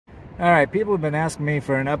Alright, people have been asking me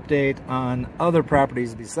for an update on other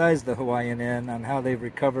properties besides the Hawaiian Inn on how they've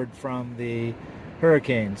recovered from the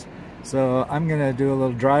hurricanes. So I'm going to do a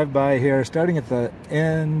little drive-by here, starting at the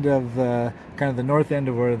end of kind of the north end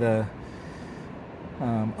of where the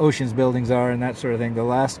Oceans buildings are and that sort of thing. The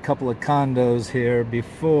last couple of condos here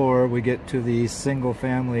before we get to the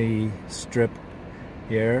single-family strip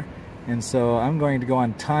here. And so I'm going to go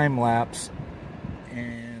on time-lapse,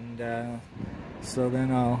 and so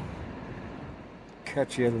then I'll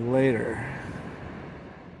catch you later.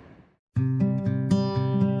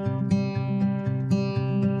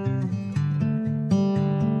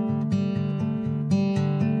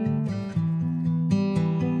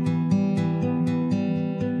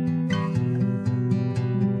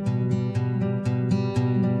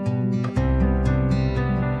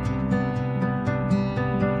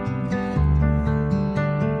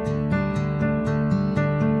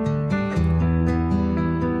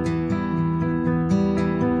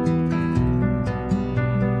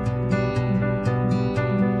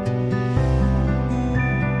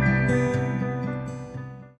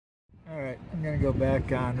 Go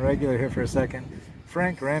back on regular here for a second.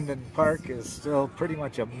 Frank Rendon Park is still pretty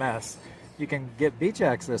much a mess. You can get beach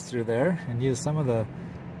access through there and use some of the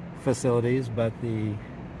facilities, but the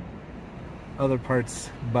other parts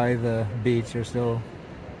by the beach are still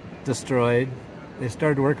destroyed. They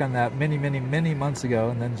started work on that many months ago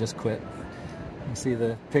and then just quit. You can see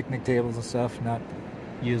the picnic tables and stuff not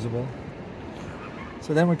usable.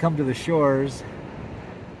 So then we come to the shores,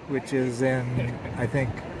 which is in, I think,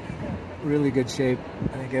 really good shape.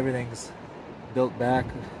 I think everything's built back,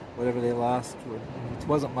 whatever they lost. It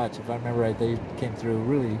wasn't much, if I remember right. They came through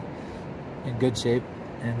really in good shape,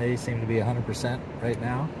 and they seem to be 100% right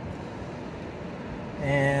now.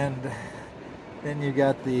 And then you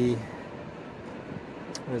got the,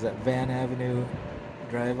 what is that, Van Avenue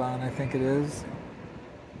Drive-On, I think it is.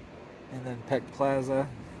 And then Peck Plaza,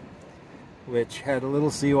 which had a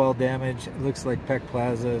little seawall damage. It looks like Peck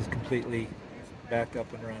Plaza is completely back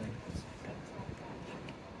up and running.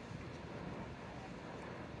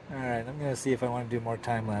 Alright, I'm going to see if I want to do more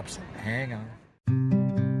time lapse. Hang on.